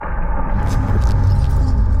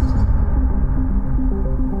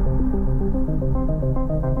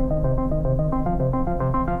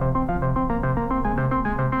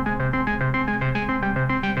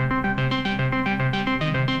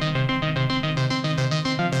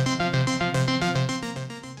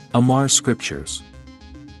Amarr Scriptures.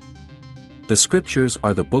 The Scriptures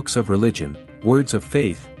are the books of religion, words of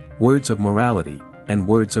faith, words of morality, and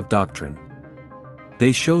words of doctrine.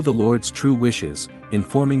 They show the Lord's true wishes,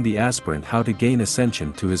 informing the aspirant how to gain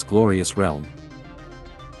ascension to his glorious realm.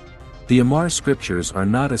 The Amarr Scriptures are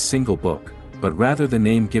not a single book, but rather the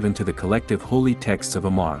name given to the collective holy texts of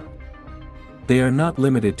Amarr. They are not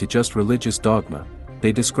limited to just religious dogma,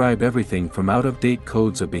 they describe everything from out-of-date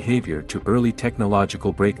codes of behavior to early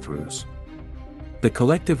technological breakthroughs. The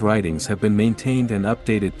collective writings have been maintained and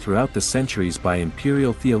updated throughout the centuries by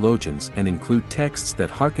imperial theologians and include texts that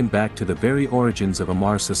harken back to the very origins of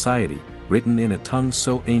Amarr society, written in a tongue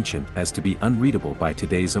so ancient as to be unreadable by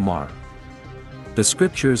today's Amarr. The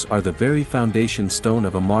Scriptures are the very foundation stone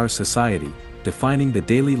of Amarr society, defining the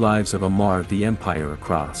daily lives of Amarr the empire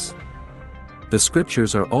across. The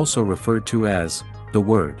Scriptures are also referred to as the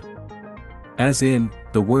Word, as in,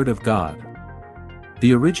 the Word of God.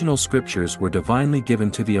 The original Scriptures were divinely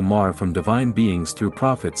given to the Amarr from divine beings through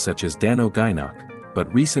prophets such as Dan O'Gainach,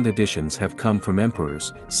 but recent additions have come from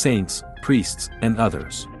emperors, saints, priests, and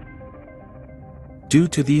others. Due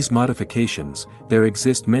to these modifications, there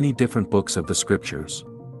exist many different books of the Scriptures.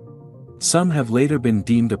 Some have later been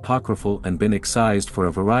deemed apocryphal and been excised for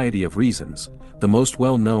a variety of reasons. The most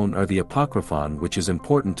well-known are the Apocryphon, which is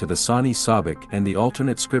important to the Sani Sabic and the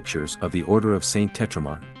alternate scriptures of the Order of Saint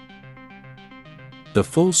Tetramon. The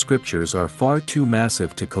full Scriptures are far too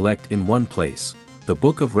massive to collect in one place. The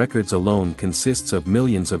Book of Records alone consists of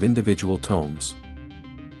millions of individual tomes.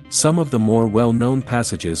 Some of the more well-known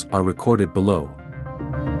passages are recorded below.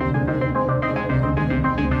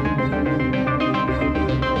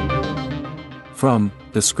 From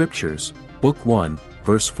the Scriptures, Book 1,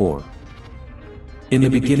 verse 4. In the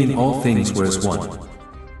beginning all things were as one.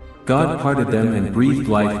 God parted them and breathed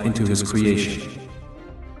life into his creation,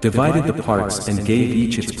 divided the parts and gave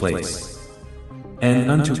each its place, and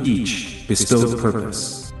unto each bestowed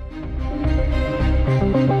purpose.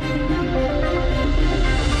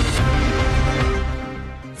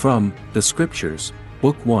 From the Scriptures,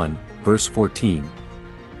 Book 1, verse 14.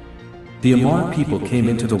 The Amarr people came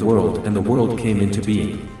into the world and the world came into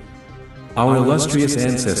being. Our illustrious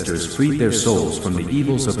ancestors freed their souls from the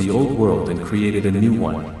evils of the old world and created a new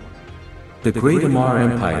one. The great Amarr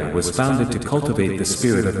Empire was founded to cultivate the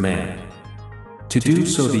spirit of man. To do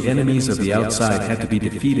so, the enemies of the outside had to be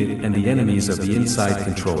defeated and the enemies of the inside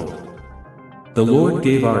controlled. The Lord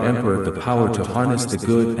gave our emperor the power to harness the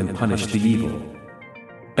good and punish the evil.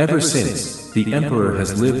 Ever since, the emperor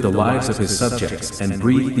has lived the lives of his subjects and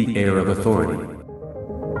breathed the air of authority.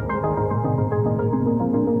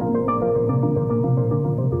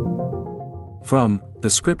 From the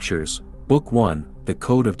Scriptures, Book 1, the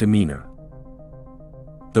Code of Demeanor.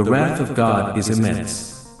 The wrath of God is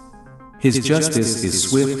immense. His justice is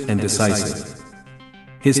swift and decisive.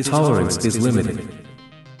 His tolerance is limited.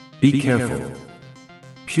 Be careful.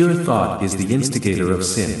 Pure thought is the instigator of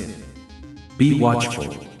sin. Be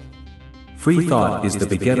watchful. Free thought is the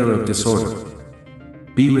begetter of disorder.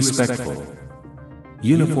 Be respectful.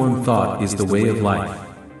 Uniform thought is the way of life.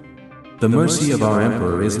 The mercy of our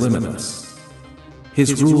emperor is limitless.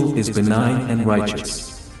 His rule is benign and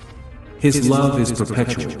righteous. His love is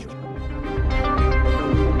perpetual.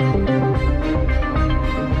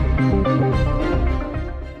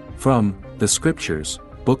 From the Scriptures,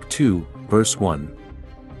 Book 2, verse 1.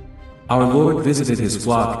 Our Lord visited his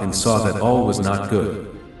flock and saw that all was not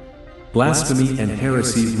good. Blasphemy and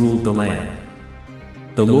heresy ruled the land.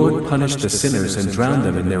 The Lord punished the sinners and drowned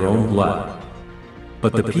them in their own blood.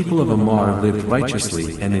 But the people of Amarr lived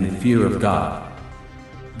righteously and in fear of God.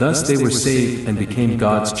 Thus they were saved and became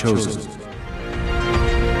God's chosen.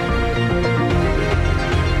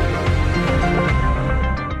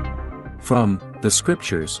 From the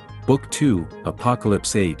Scriptures, Book 2,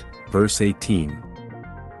 Apocalypse 8, verse 18.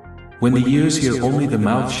 When the ears hear only the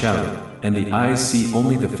mouth shouted, and the eyes see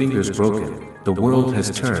only the fingers broken, the world has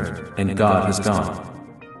turned, and God has gone.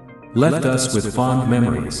 Left us with fond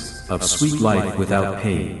memories of sweet life without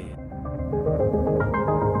pain.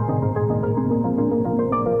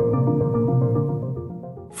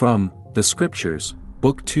 From the Scriptures,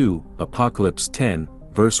 Book 2, Apocalypse 10,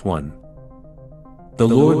 verse 1. The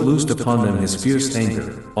Lord loosed upon them his fierce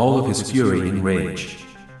anger, all of his fury and rage.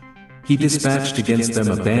 He dispatched against them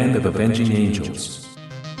a band of avenging angels.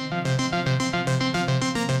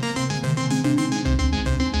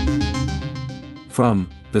 From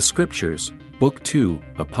the Scriptures, Book 2,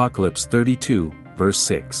 Apocalypse 32, verse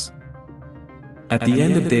 6. At the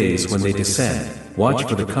end of days when they descend, watch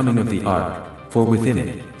for the coming of the ark, for within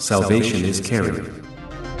it, salvation is carried.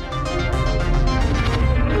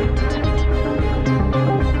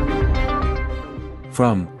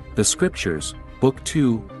 From the Scriptures, Book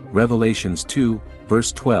 2, Revelations 2,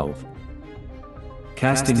 verse 12.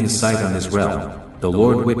 Casting his sight on his realm, the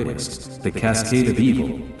Lord witnessed the cascade of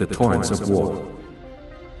evil, the torrents of war.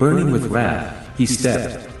 Burning with wrath, he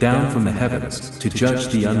stepped down from the heavens to judge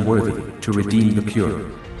the unworthy, to redeem the pure.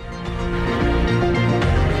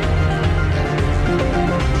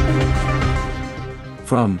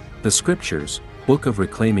 From the Scriptures, Book of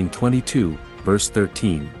Reclaiming 22, verse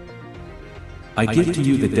 13. I give to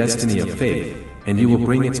you the destiny of faith, and you will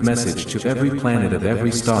bring its message to every planet of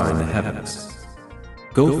every star in the heavens.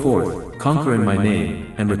 Go forth, conquer in my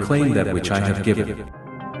name, and reclaim that which I have given.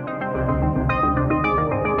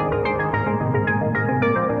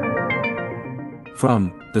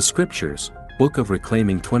 From the Scriptures, Book of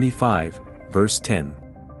Reclaiming 25, verse 10.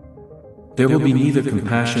 There will be neither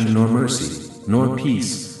compassion nor mercy, nor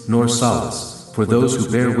peace, nor solace, for those who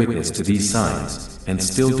bear witness to these signs, and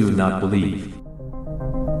still do not believe.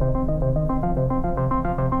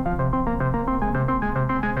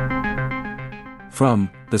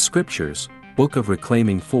 From the Scriptures, Book of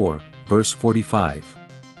Reclaiming 4, verse 45.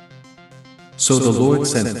 So the Lord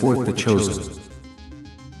sent forth the chosen,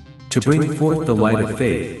 to bring forth the light of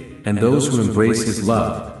faith, and those who embrace his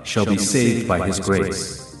love shall be saved by his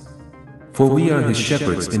grace. For we are his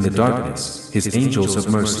shepherds in the darkness, his angels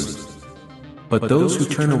of mercy. But those who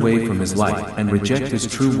turn away from his light and reject his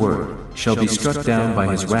true word shall be struck down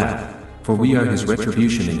by his wrath, for we are his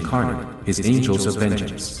retribution incarnate, his angels of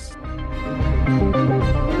vengeance.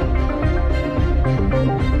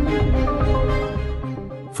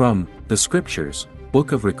 From the Scriptures,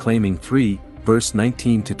 Book of Reclaiming 3, verse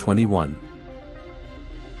 19 to 21.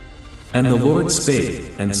 And the Lord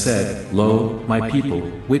spake, and said, Lo, my people,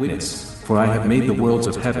 witness, for I have made the worlds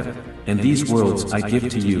of heaven, and these worlds I give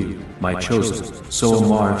to you, my chosen, so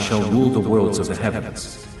Amarr shall rule the worlds of the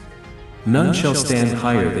heavens. None shall stand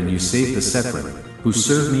higher than you save the Sephrim, who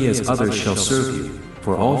serve me as others shall serve you,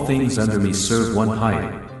 for all things under me serve one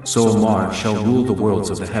higher, so Amarr shall rule the worlds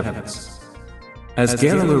of the heavens. As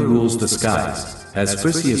Garreler rules the skies, as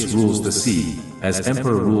Frisius rules the sea, as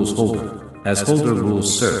Emperor rules Holder, as Holder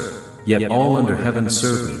rules Serf, yet all under heaven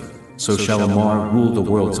serve me, so shall Amarr rule the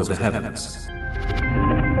worlds of the heavens.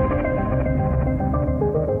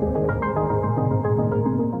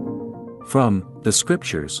 From the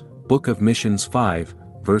Scriptures, Book of Missions 5,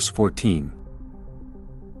 verse 14.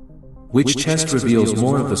 Which test reveals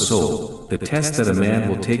more of the soul, the test that a man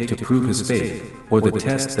will take to prove his faith, or the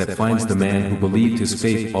test that finds the man who believed his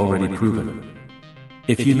faith already proven?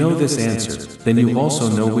 If you know this answer, then you also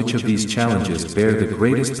know which of these challenges bear the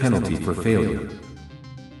greatest penalty for failure.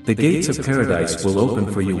 The gates of paradise will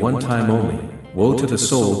open for you one time only, woe to the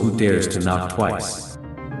soul who dares to knock twice.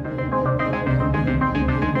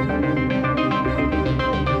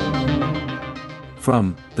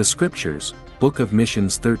 From the Scriptures, Book of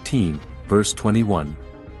Missions 13, verse 21.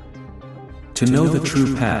 To know the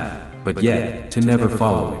true path, but yet to never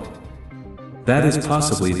follow it. That is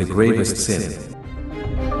possibly the gravest sin.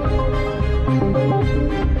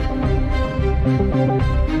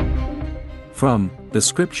 From the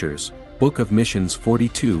Scriptures, Book of Missions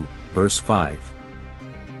 42, verse 5.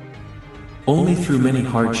 Only through many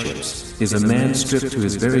hardships is a man stripped to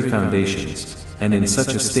his very foundations, and in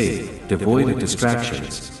such a state, devoid of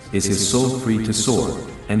distractions, is his soul free to soar,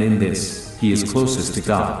 and in this, he is closest to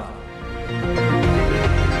God.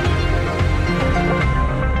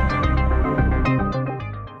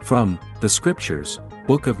 From the Scriptures,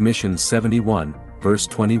 Book of Missions 71, verse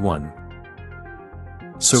 21.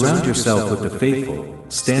 Surround yourself with the faithful,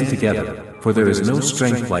 stand together, for there is no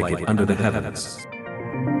strength like it under the heavens.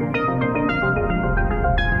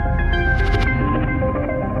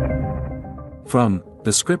 From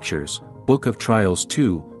the Scriptures, Book of Trials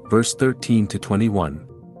 2, verse 13 to 21.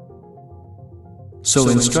 So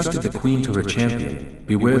instructed the queen to her champion,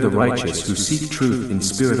 beware the righteous who seek truth in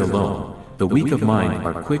spirit alone, the weak of mind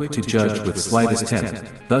are quick to judge with slightest tempt,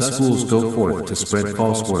 thus fools go forth to spread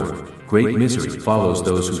false word, great misery follows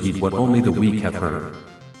those who heed what only the weak have heard.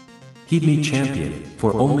 Heed me champion,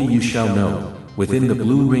 for only you shall know, within the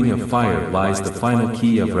blue ring of fire lies the final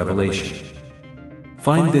key of revelation.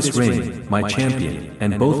 Find this ring, my champion,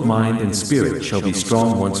 and both mind and spirit shall be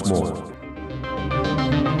strong once more.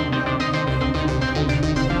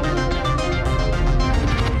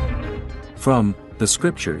 From the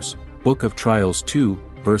Scriptures, Book of Trials 2,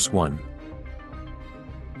 verse 1.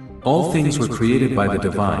 All things were created by the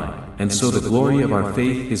divine, and so the glory of our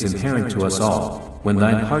faith is inherent to us all. When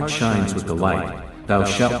thine heart shines with the light, thou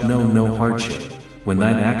shalt know no hardship. When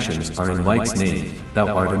thine actions are in light's name, thou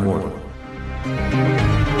art immortal.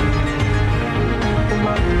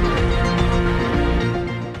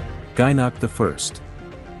 Gainach the First.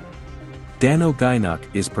 Dano Gainach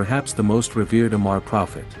is perhaps the most revered Amarr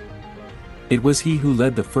prophet. It was he who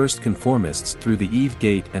led the first conformists through the Eve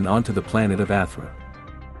Gate and onto the planet of Athra.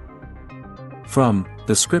 From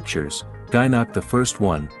the Scriptures, Gainach the First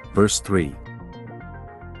 1, verse 3.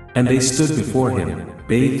 And they stood before him,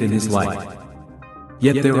 bathed in his light.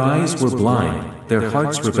 Yet their eyes were blind, their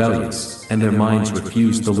hearts rebellious, and their minds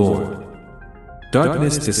refused the Lord.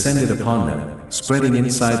 Darkness descended upon them, spreading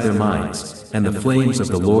inside their minds, and the flames of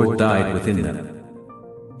the Lord died within them.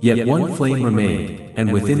 Yet one flame remained,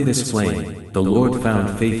 and within this flame, the Lord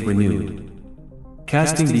found faith renewed.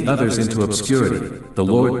 Casting the others into obscurity, the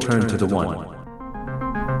Lord turned to the one.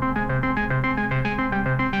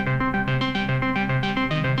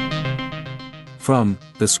 From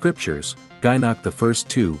the Scriptures, Gainach the First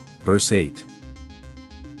 2, verse 8.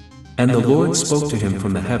 And the Lord spoke to him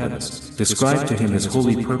from the heavens, described to him his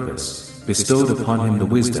holy purpose, bestowed upon him the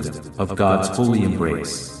wisdom of God's holy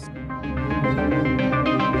embrace.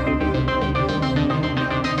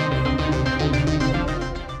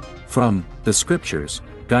 From the Scriptures,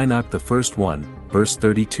 Gainach the First 1, verse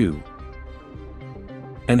 32.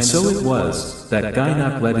 And so it was, that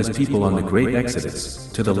Gainach led his people on the great exodus,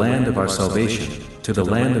 to the land of our salvation, to the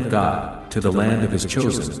land of God, to the land of his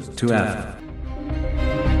chosen, to Athra.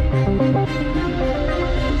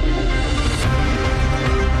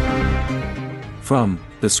 From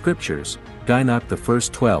the Scriptures, Gainach the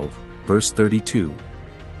First 12, verse 32.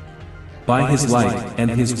 By his light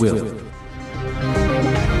and his will.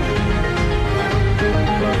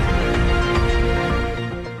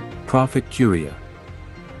 Prophet Curia.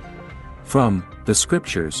 From the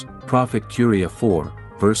Scriptures, Prophet Curia 4,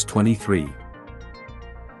 verse 23.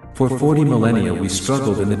 For 40 millennia we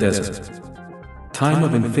struggled in the desert. Time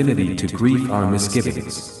of infinity to grief our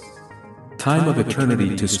misgivings. Time of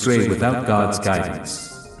eternity to stray without God's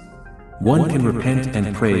guidance. One can repent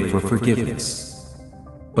and pray for forgiveness.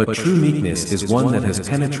 But true meekness is one that has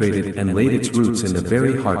penetrated and laid its roots in the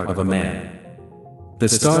very heart of a man. The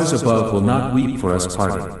stars above will not weep for us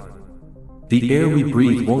parting. The air we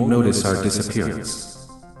breathe won't notice our disappearance.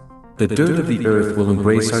 The dirt of the earth will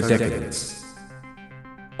embrace our decadence.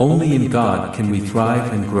 Only in God can we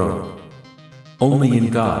thrive and grow. Only in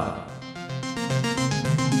God.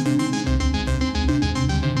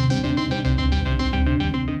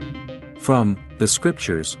 From the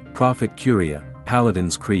Scriptures, Prophet Curia,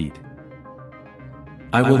 Paladin's Creed.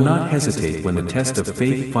 I will not hesitate when the test of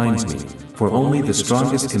faith finds me, for only the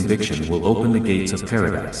strongest conviction will open the gates of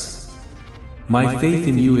paradise. My faith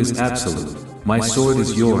in you is absolute, my sword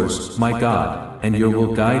is yours, my God, and your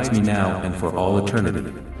will guides me now and for all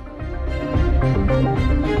eternity.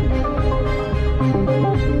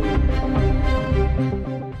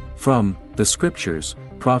 From the Scriptures,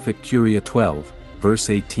 Prophet Curia 12,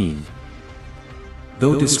 verse 18.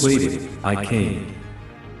 Though dissuaded, I came.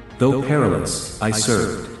 Though perilous, I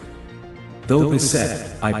served. Though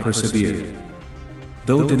beset, I persevered.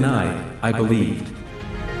 Though denied, I believed.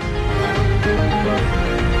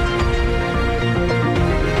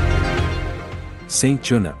 Saint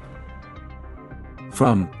Junep.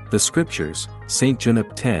 From the Scriptures, Saint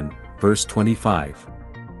Junep 10, verse 25.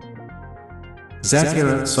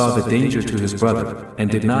 Zachariah saw the danger to his brother, and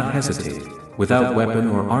did not hesitate. Without weapon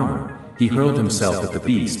or armor, he hurled himself at the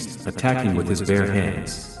beast, attacking with his bare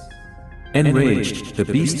hands. Enraged, the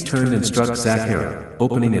beast turned and struck Zachariah,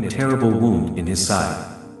 opening a terrible wound in his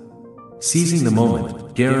side. Seizing the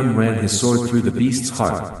moment, Garam ran his sword through the beast's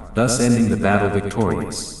heart, thus ending the battle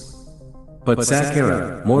victorious. But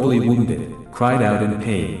Zachariah, mortally wounded, cried out in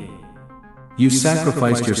pain. You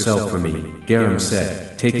sacrificed yourself for me, Garam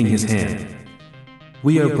said, taking his hand.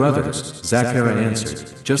 We are brothers, Zachariah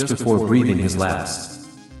answered, just before breathing his last.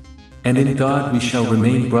 And in God we shall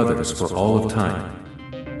remain brothers for all of time.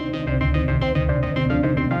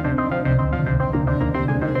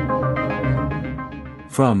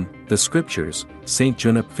 From the Scriptures, Saint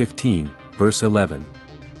Junep 15, verse 11.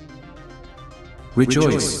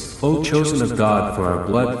 Rejoice, O chosen of God, for our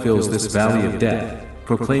blood fills this valley of death,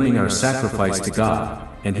 proclaiming our sacrifice to God,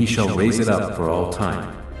 and he shall raise it up for all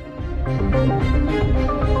time.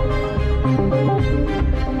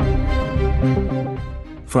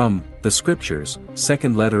 From the Scriptures,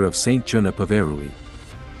 Second Letter of Saint Junep of Erui.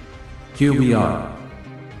 Here we are.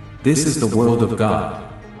 This is the world of God.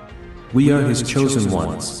 We are his chosen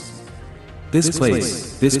ones. This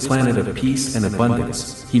place, this planet of peace and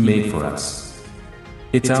abundance, he made for us.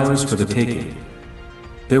 It's ours for the taking.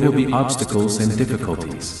 There will be obstacles and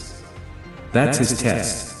difficulties. That's his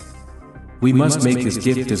test. We must make this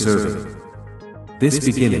gift deserving. This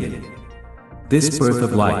beginning. This birth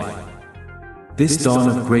of life. This dawn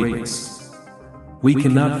of greatness. We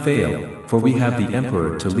cannot fail, for we have the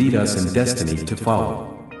Emperor to lead us in destiny to follow.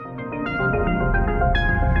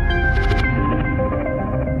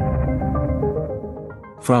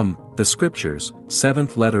 From the Scriptures,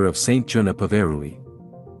 7th letter of St. John Paverui.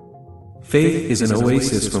 Faith is an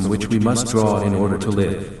oasis from which we must draw in order to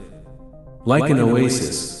live. Like an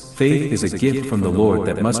oasis, faith is a gift from the Lord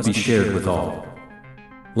that must be shared with all.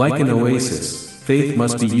 Like an oasis, faith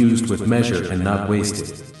must be used with measure and not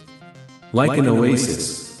wasted. Like an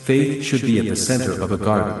oasis, faith should be at the center of a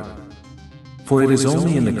garden. For it is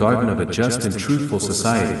only in the garden of a just and truthful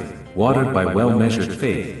society, watered by well-measured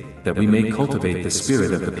faith, that we may cultivate the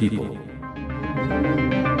spirit of the people.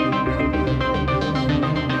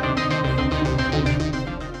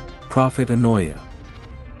 Prophet Anoia.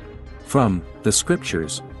 From the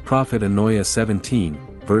Scriptures, Prophet Anoia 17,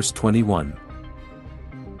 verse 21.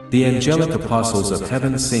 The angelic apostles of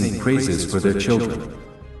heaven sing praises for their children.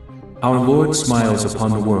 Our Lord smiles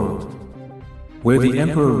upon the world, where the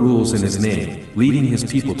Emperor rules in his name, leading his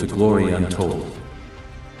people to glory untold.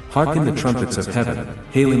 Hearken the trumpets of heaven,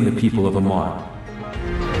 hailing the people of Amarr.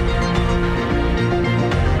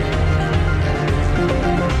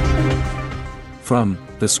 From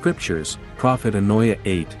the Scriptures, Prophet Anoia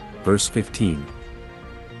 8, verse 15.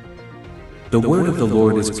 The word of the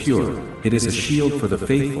Lord is pure, it is a shield for the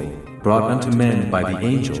faithful, brought unto men by the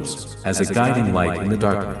angels, as a guiding light in the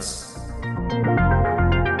darkness.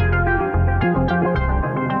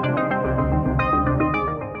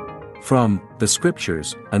 From the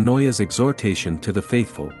Scriptures, Anoia's exhortation to the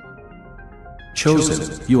faithful.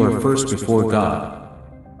 Chosen, you are first before God.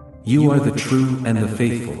 You are the true and the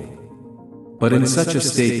faithful. But in such a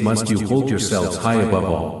state must you hold yourselves high above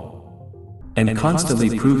all, and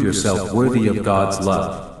constantly prove yourself worthy of God's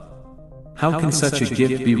love. How can such a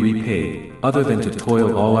gift be repaid, other than to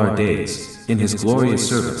toil all our days, in His glorious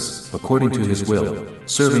service, according to His will,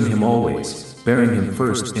 serving Him always, bearing Him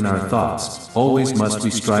first in our thoughts, always must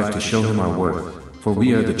we strive to show Him our worth, for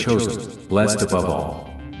we are the chosen, blessed above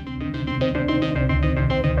all.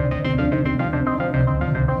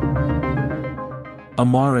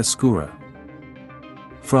 Amarr Escura.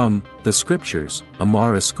 From the Scriptures,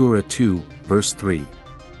 Amarr Escura 2, verse 3.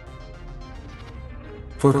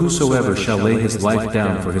 For whosoever shall lay his life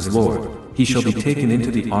down for his Lord, he shall be taken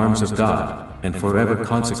into the arms of God, and forever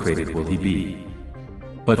consecrated will he be.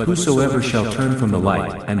 But whosoever shall turn from the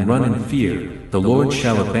light and run in fear, the Lord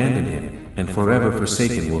shall abandon him, and forever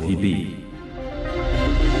forsaken will he be.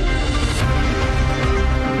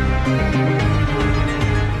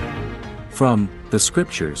 From the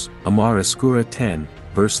Scriptures, Amarr Escura 10,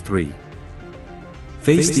 verse 3.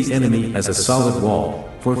 Face the enemy as a solid wall,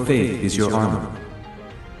 for faith is your armor.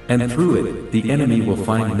 And through it, the enemy will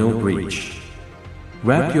find no breach.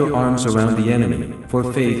 Wrap your arms around the enemy,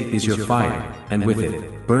 for faith is your fire, and with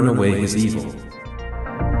it, burn away his evil.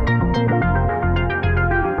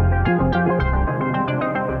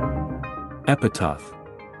 Epitaph.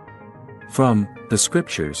 From the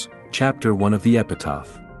Scriptures, chapter 1 of the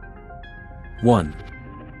Epitaph. 1.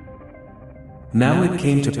 Now it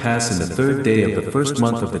came to pass in the 3rd day of the 1st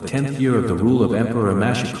month of the 10th year of the rule of Emperor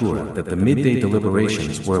Amashikura that the midday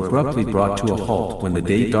deliberations were abruptly brought to a halt when the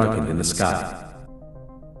day darkened in the sky.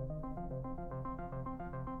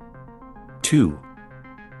 2.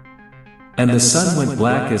 And the sun went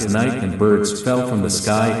black as night, and birds fell from the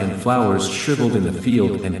sky, and flowers shriveled in the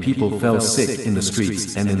field, and people fell sick in the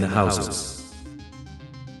streets and in the houses.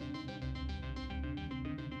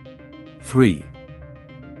 3.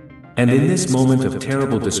 And in this moment of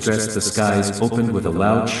terrible distress the skies opened with a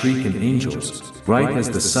loud shriek, and angels, bright as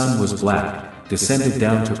the sun was black, descended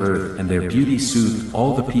down to earth, and their beauty soothed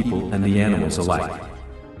all the people and the animals alike.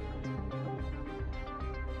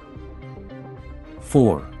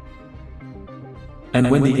 4. And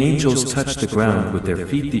when the angels touched the ground with their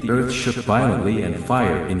feet, the earth shook violently, and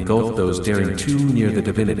fire engulfed those daring too near the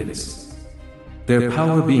divinities. Their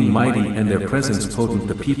power being mighty and their presence potent,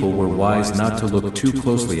 the people were wise not to look too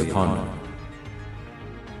closely upon them.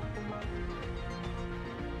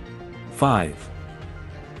 5.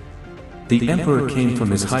 The emperor came from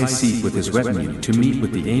his high seat with his retinue to meet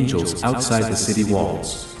with the angels outside the city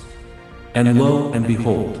walls. And lo and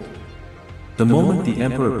behold, the moment the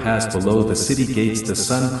emperor passed below the city gates, the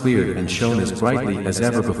sun cleared and shone as brightly as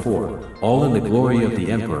ever before, all in the glory of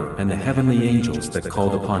the emperor and the heavenly angels that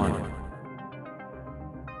called upon him.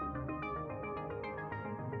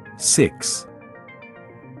 6.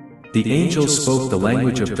 The angels spoke the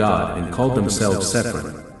language of God and called themselves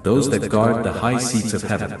Sephrim, those that guard the high seats of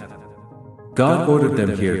heaven. God ordered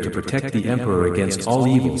them here to protect the emperor against all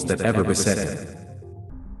evils that ever beset him.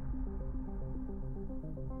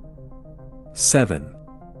 7.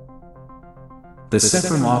 The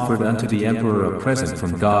Sephrim offered unto the emperor a present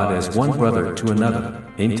from God as one brother to another,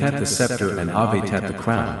 Amtat the scepter and Avetat the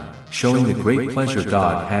crown, showing the great pleasure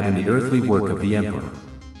God had in the earthly work of the emperor.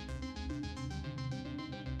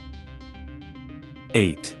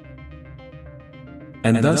 8.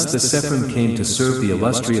 And thus the Sephrim came to serve the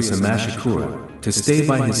illustrious Amashakura, to stay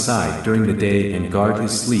by his side during the day and guard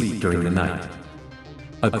his sleep during the night.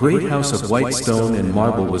 A great house of white stone and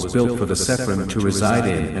marble was built for the Sephrim to reside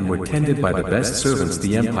in and were tended by the best servants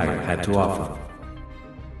the empire had to offer.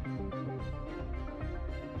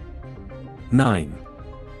 9.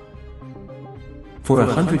 For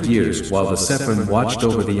 100 years while the Sephrim watched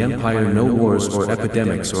over the empire, no wars or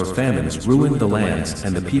epidemics or famines ruined the lands,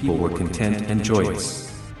 and the people were content and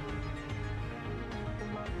joyous.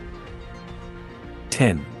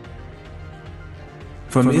 10.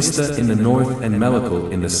 From Ista in the north and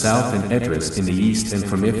Melekil in the south and Edris in the east and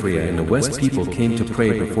from Ephraim in the west people came to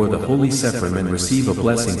pray before the holy Sephrim and receive a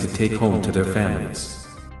blessing to take home to their families.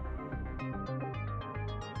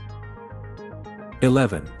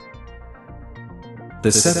 11. The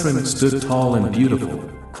Sephrim stood tall and beautiful,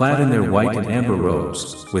 clad in their white and amber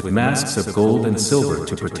robes, with masks of gold and silver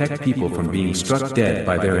to protect people from being struck dead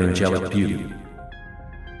by their angelic beauty.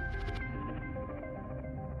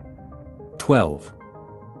 12.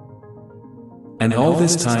 And all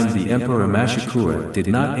this time the emperor Amashakura did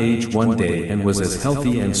not age one day and was as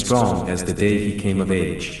healthy and strong as the day he came of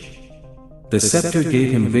age. The scepter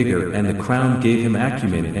gave him vigor and the crown gave him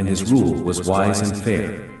acumen, and his rule was wise and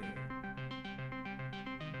fair.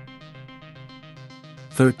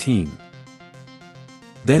 13.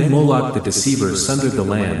 Then Moloch the deceiver sundered the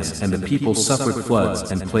lands, and the people suffered floods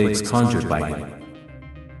and plagues conjured by him.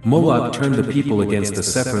 Moloch turned the people against the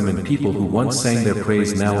Sephrim, and people who once sang their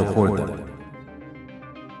praise now abhorred them.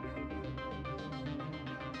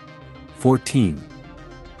 14.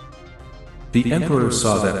 The emperor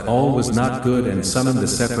saw that all was not good and summoned the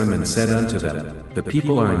Sephrim and said unto them, The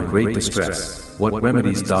people are in great distress, what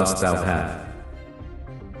remedies dost thou have?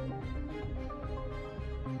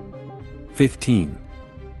 15.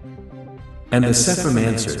 And the Sephrim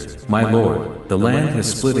answered, My lord, the land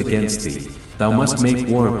has split against thee, thou must make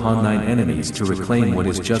war upon thine enemies to reclaim what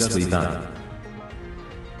is justly thine.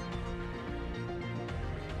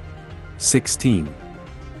 16.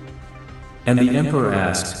 And the emperor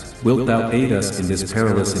asked, Wilt thou aid us in this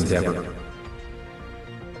perilous endeavor?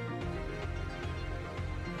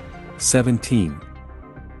 17.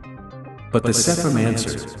 But the Sephrim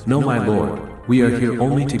answered, No, my lord, we are here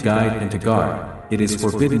only to guide and to guard, it is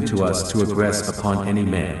forbidden to us to aggress upon any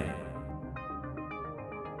man.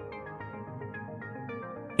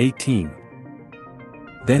 18.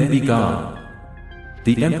 Then be gone.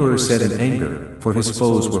 The emperor said in anger, for his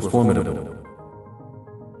foes were formidable.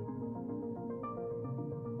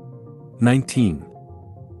 19.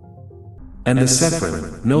 And the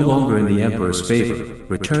Sephrim, no longer in the emperor's favor,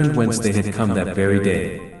 returned whence they had come that very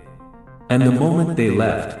day. And the moment they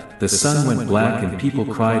left, the sun went black and people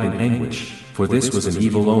cried in anguish, for this was an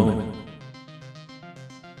evil omen.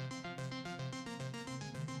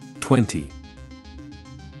 20.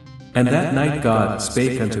 And that night God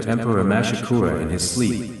spake unto Emperor Amashakura in his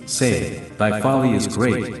sleep, saying, Thy folly is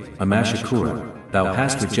great, Amashakura, thou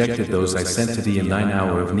hast rejected those I sent to thee in thine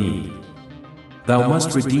hour of need. Thou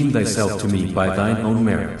must redeem thyself to me by thine own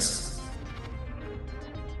merits.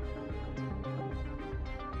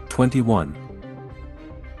 21.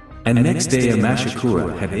 And next day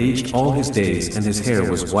Amashakura had aged all his days, and his hair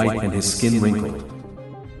was white and his skin wrinkled.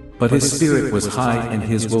 But his spirit was high and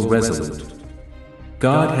his will resolute.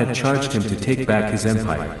 God had charged him to take back his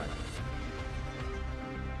empire.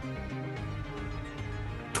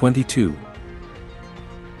 22.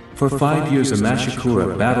 For 5 years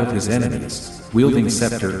Amashakura battled his enemies, wielding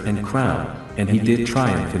scepter and crown, and he did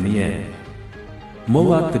triumph in the end.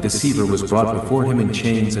 Moloch the deceiver was brought before him in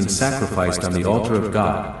chains and sacrificed on the altar of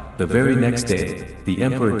God. The very next day, the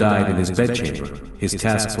emperor died in his bedchamber, his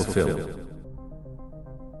task fulfilled.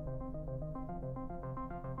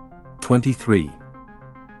 23.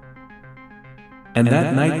 And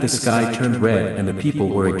that night the sky turned red, and the people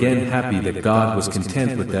were again happy that God was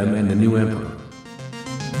content with them and the new emperor.